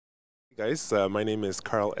Hey guys, my name is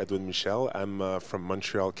Edwin Michel. I'm from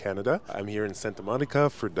Montreal, Canada. I'm here in Santa Monica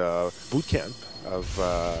for the boot camp of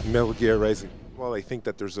Metal Gear Rising. Well, I think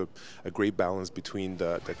that there's a great balance between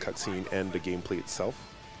the cutscene and the gameplay itself.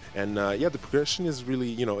 And yeah, the progression is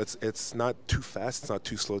really, it's not too fast, it's not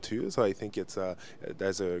too slow too. So I think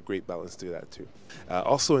there's a great balance to that too.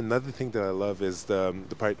 Also, another thing that I love is the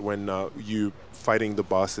part when you fighting the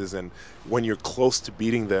bosses, and when you're close to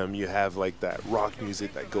beating them, you have like that rock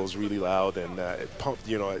music that goes really loud, and it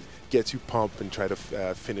gets you pumped and try to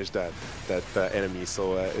finish that enemy.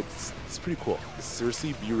 So it's pretty cool.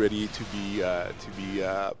 Seriously, be ready to be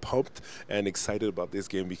pumped and excited about this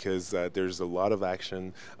game because there's a lot of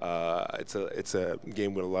action. It's a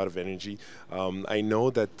game with a lot of energy. I know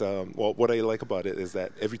that well, what I like about it is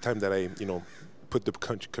that every time that I put the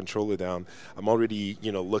controller down, I'm already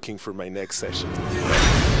looking for my next session.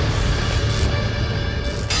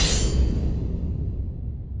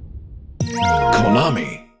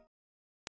 Konami.